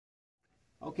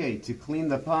Okay, to clean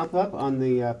the pop-up on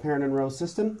the Perrin and Rowe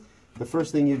system, the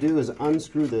first thing you do is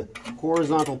unscrew the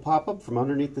horizontal pop-up from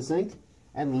underneath the sink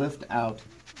and lift out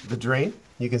the drain.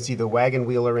 You can see the wagon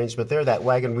wheel arrangement there. That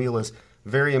wagon wheel is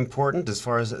very important as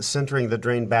far as centering the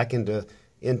drain back into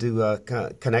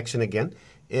connection again.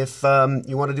 If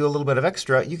you want to do a little bit of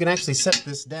extra, you can actually set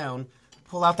this down,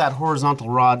 pull out that horizontal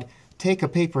rod, take a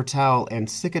paper towel and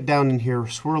stick it down in here,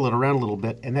 swirl it around a little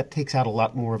bit, and that takes out a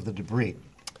lot more of the debris.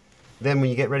 Then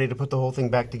when you get ready to put the whole thing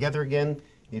back together again,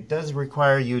 it does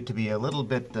require you to be a little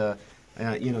bit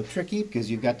tricky,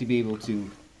 because you've got to be able to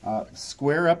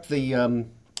square up the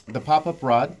pop-up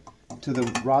rod to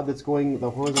the rod that's going,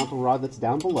 the horizontal rod that's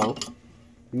down below.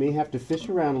 You may have to fish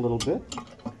around a little bit,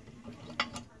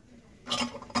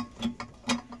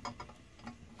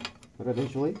 but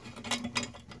eventually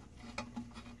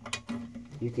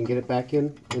you can get it back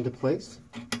into place.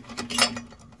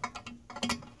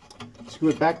 Screw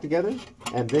it back together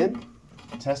and then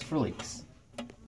test for leaks.